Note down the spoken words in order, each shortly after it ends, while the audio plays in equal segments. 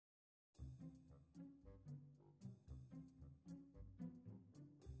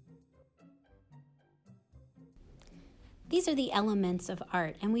These are the elements of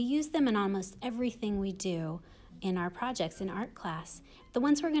art, and we use them in almost everything we do in our projects in art class. The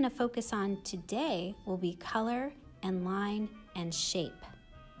ones we're going to focus on today will be color and line and shape.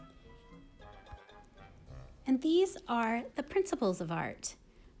 And these are the principles of art.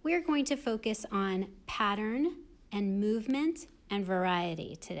 We're going to focus on pattern and movement and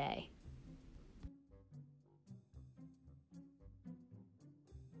variety today.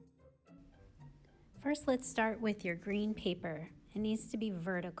 First, let's start with your green paper. It needs to be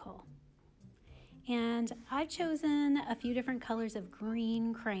vertical. And I've chosen a few different colors of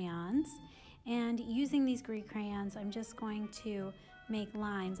green crayons. And using these green crayons, I'm just going to make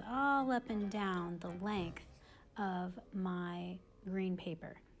lines all up and down the length of my green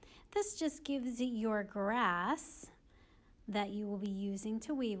paper. This just gives your grass that you will be using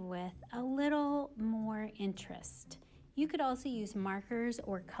to weave with a little more interest. You could also use markers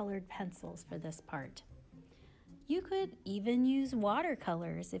or colored pencils for this part. You could even use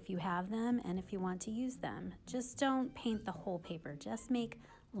watercolors if you have them and if you want to use them. Just don't paint the whole paper, just make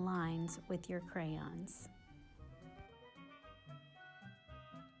lines with your crayons.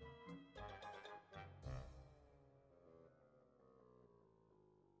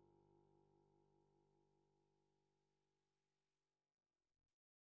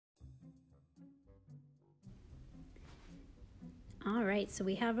 All right, so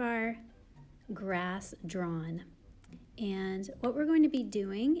we have our grass drawn. And what we're going to be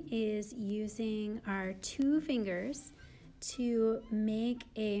doing is using our 2 fingers to make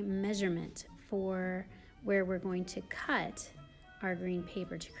a measurement for where we're going to cut our green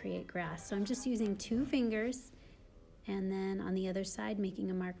paper to create grass. So I'm just using 2 fingers, and then on the other side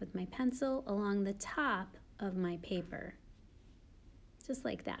making a mark with my pencil along the top of my paper, just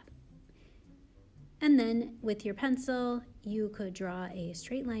like that. And then with your pencil, you could draw a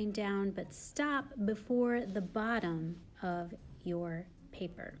straight line down, but stop before the bottom of your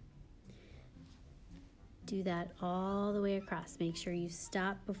paper. Do that all the way across. Make sure you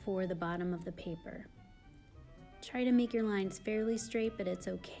stop before the bottom of the paper. Try to make your lines fairly straight, but it's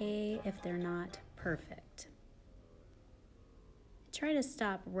okay if they're not perfect. Try to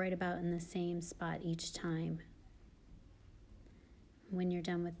stop right about in the same spot each time. When you're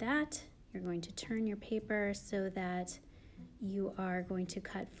done with that, you're going to turn your paper so that you are going to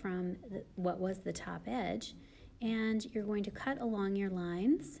cut from what was the top edge, and you're going to cut along your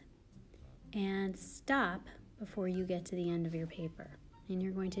lines and stop before you get to the end of your paper. And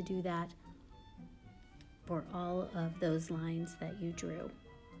you're going to do that for all of those lines that you drew.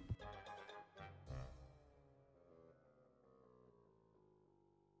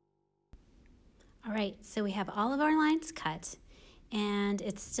 All right, so we have all of our lines cut, and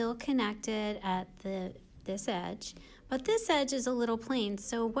it's still connected at this edge, but this edge is a little plain.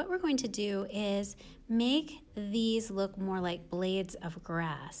 So what we're going to do is make these look more like blades of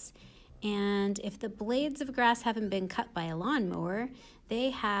grass. And if the blades of grass haven't been cut by a lawnmower, they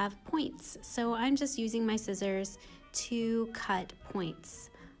have points. So I'm just using my scissors to cut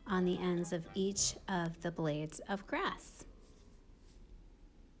points on the ends of each of the blades of grass.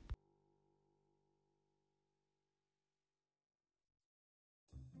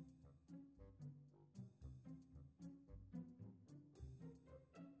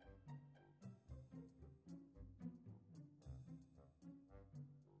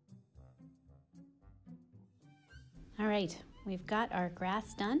 All right, we've got our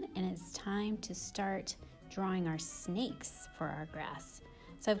grass done, and it's time to start drawing our snakes for our grass.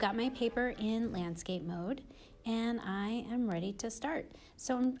 So I've got my paper in landscape mode, and I am ready to start.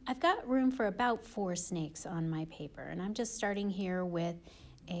 So I've got room for about 4 snakes on my paper, and I'm just starting here with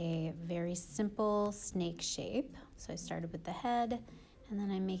a very simple snake shape. So I started with the head, and then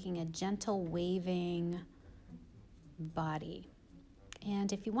I'm making a gentle waving body.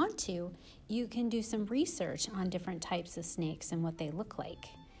 And if you want to, you can do some research on different types of snakes and what they look like,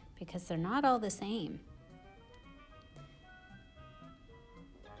 because they're not all the same.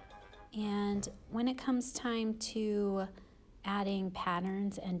 And when it comes time to adding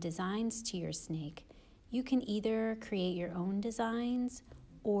patterns and designs to your snake, you can either create your own designs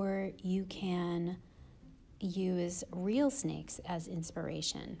or you can use real snakes as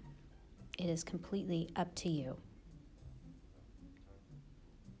inspiration. It is completely up to you.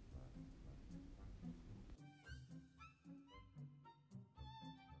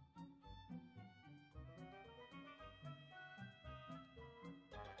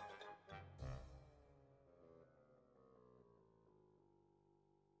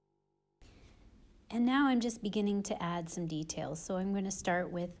 And now I'm just beginning to add some details. So I'm going to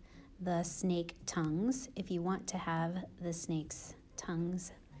start with the snake tongues. If you want to have the snake's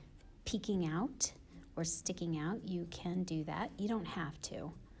tongues peeking out, or sticking out, you can do that. You don't have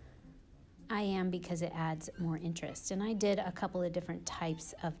to. I am because it adds more interest. And I did a couple of different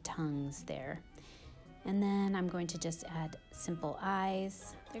types of tongues there. And then I'm going to just add simple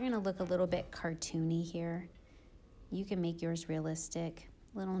eyes. They're going to look a little bit cartoony here. You can make yours realistic,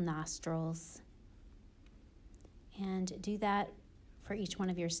 little nostrils. And do that for each one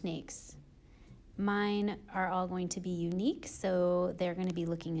of your snakes. Mine are all going to be unique, so they're going to be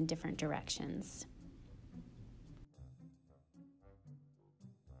looking in different directions.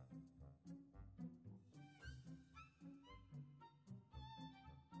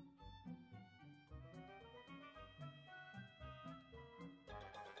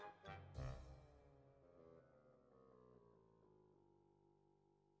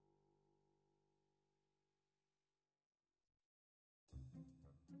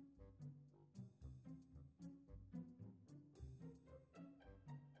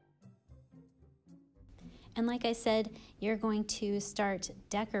 And like I said, you're going to start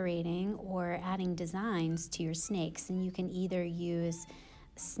decorating or adding designs to your snakes, and you can either use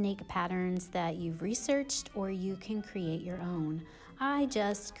snake patterns that you've researched or you can create your own. I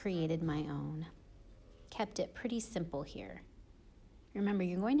just created my own. Kept it pretty simple here. Remember,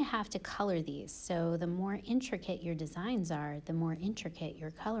 you're going to have to color these, so the more intricate your designs are, the more intricate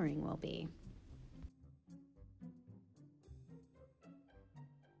your coloring will be.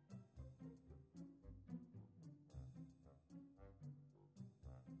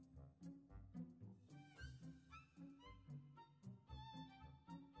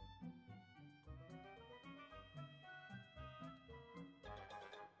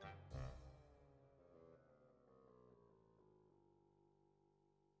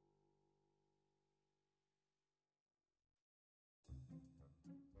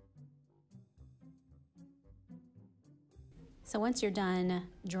 So once you're done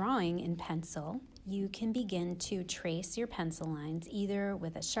drawing in pencil, you can begin to trace your pencil lines either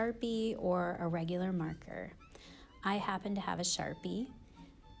with a Sharpie or a regular marker. I happen to have a Sharpie,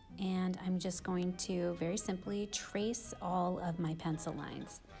 and I'm just going to very simply trace all of my pencil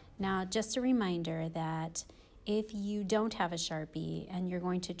lines. Now, just a reminder that if you don't have a Sharpie and you're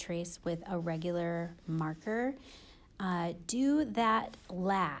going to trace with a regular marker, do that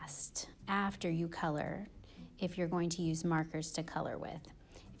last after you color if you're going to use markers to color with.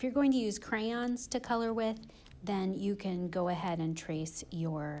 If you're going to use crayons to color with, then you can go ahead and trace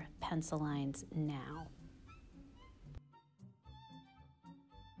your pencil lines now.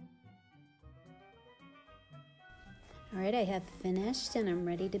 All right, I have finished and I'm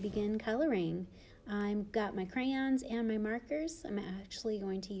ready to begin coloring. I've got my crayons and my markers. I'm actually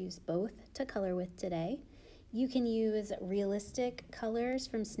going to use both to color with today. You can use realistic colors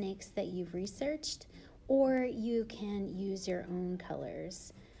from snakes that you've researched, or you can use your own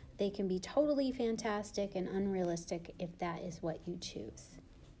colors. They can be totally fantastic and unrealistic if that is what you choose.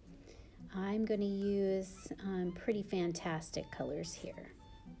 I'm going to use pretty fantastic colors here.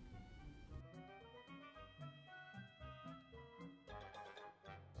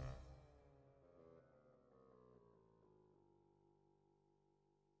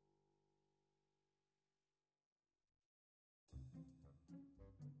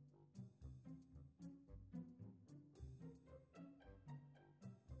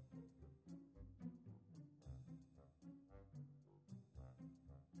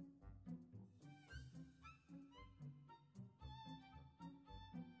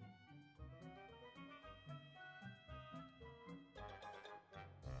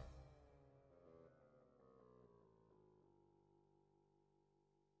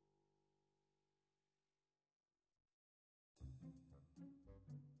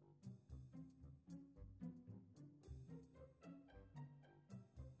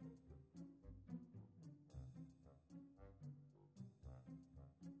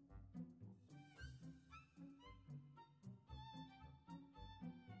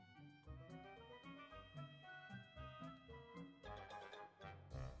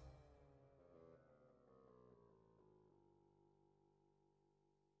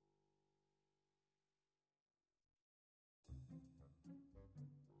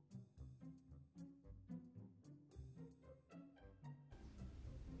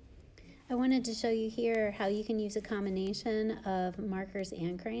 I wanted to show you here how you can use a combination of markers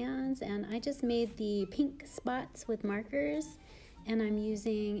and crayons, and I just made the pink spots with markers, and I'm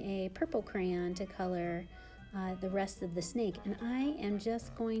using a purple crayon to color the rest of the snake, and I am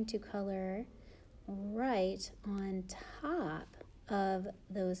just going to color right on top of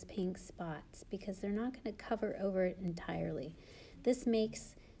those pink spots because they're not going to cover over it entirely. This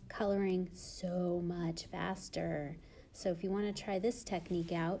makes coloring so much faster. So if you want to try this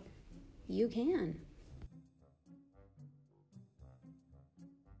technique out, you can.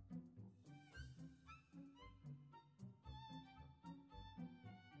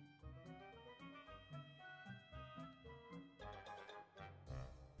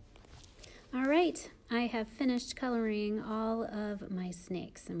 All right, I have finished coloring all of my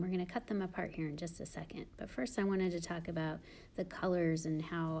snakes, and we're going to cut them apart here in just a second. But first I wanted to talk about the colors and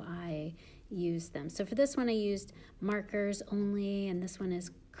how I use them. So for this one I used markers only, and this one is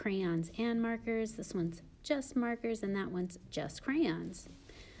crayons and markers. This one's just markers, and that one's just crayons.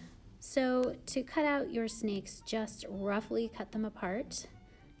 So to cut out your snakes, just roughly cut them apart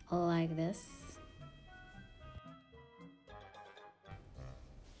like this.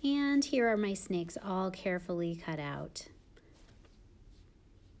 And here are my snakes all carefully cut out.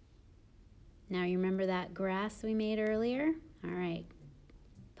 Now you remember that grass we made earlier? All right,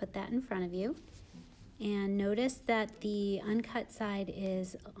 put that in front of you. And notice that the uncut side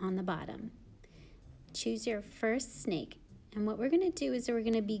is on the bottom. Choose your first snake. And what we're gonna do is we're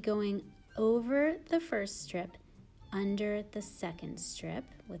gonna be going over the first strip, under the second strip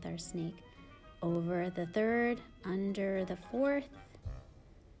with our snake, over the third, under the fourth,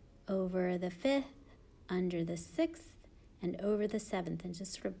 over the fifth, under the sixth, and over the seventh, and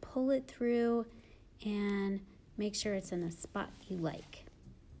just sort of pull it through and make sure it's in a spot you like.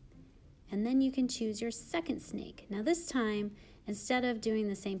 And then you can choose your second snake. Now this time, instead of doing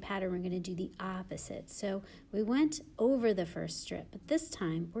the same pattern, we're going to do the opposite. So we went over the first strip, but this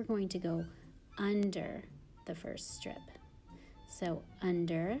time we're going to go under the first strip. So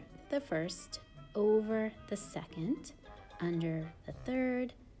under the first, over the second, under the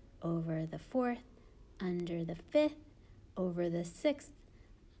third, over the fourth, under the fifth, over the sixth,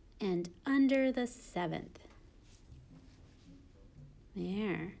 and under the seventh.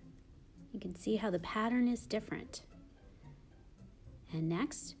 There. You can see how the pattern is different. And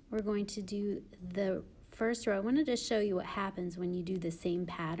next, we're going to do the first row. I wanted to show you what happens when you do the same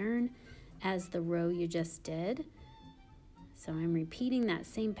pattern as the row you just did. So I'm repeating that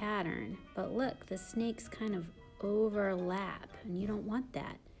same pattern, but look, the snakes kind of overlap, and you don't want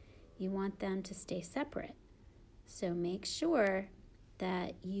that. You want them to stay separate. So make sure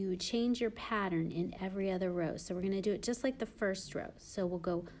that you change your pattern in every other row. So we're going to do it just like the first row. So we'll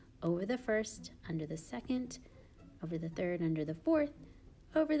go over the first, under the second, over the third, under the fourth,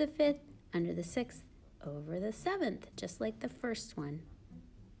 over the fifth, under the sixth, over the seventh, just like the first one.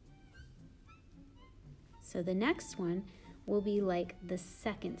 So the next one will be like the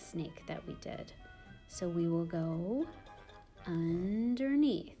second snake that we did. So we will go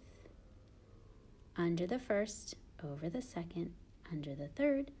underneath, under the first, over the second, under the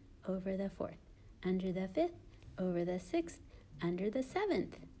third, over the fourth, under the fifth, over the sixth, under the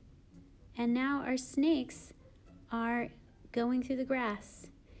seventh. And now our snakes are going through the grass.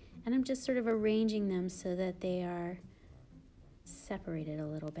 And I'm just sort of arranging them so that they are separated a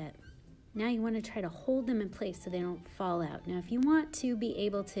little bit. Now you want to try to hold them in place so they don't fall out. Now if you want to be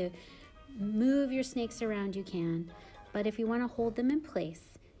able to move your snakes around, you can. But if you want to hold them in place,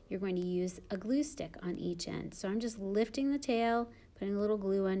 you're going to use a glue stick on each end. So I'm just lifting the tail, putting a little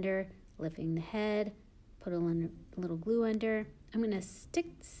glue under, lifting the head, put a little glue under. I'm going to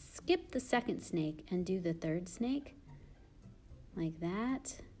skip the second snake and do the third snake, like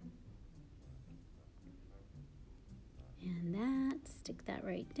that. And that, stick that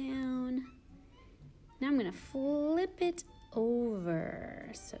right down. Now I'm going to flip it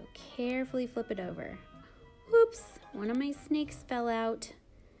over. So carefully flip it over. Oops, one of my snakes fell out.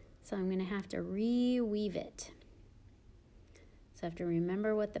 So I'm going to have to reweave it. So I have to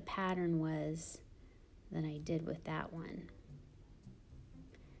remember what the pattern was that I did with that one.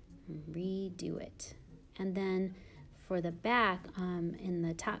 And redo it. And then for the back, in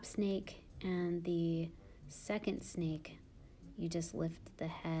the top snake and the second snake, you just lift the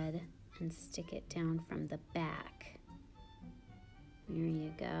head and stick it down from the back. There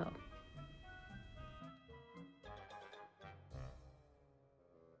you go.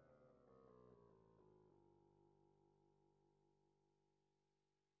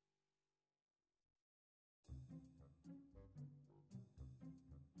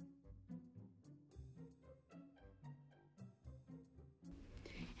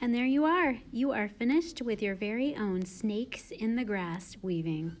 And there you are. You are finished with your very own snakes in the grass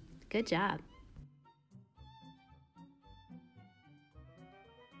weaving. Good job.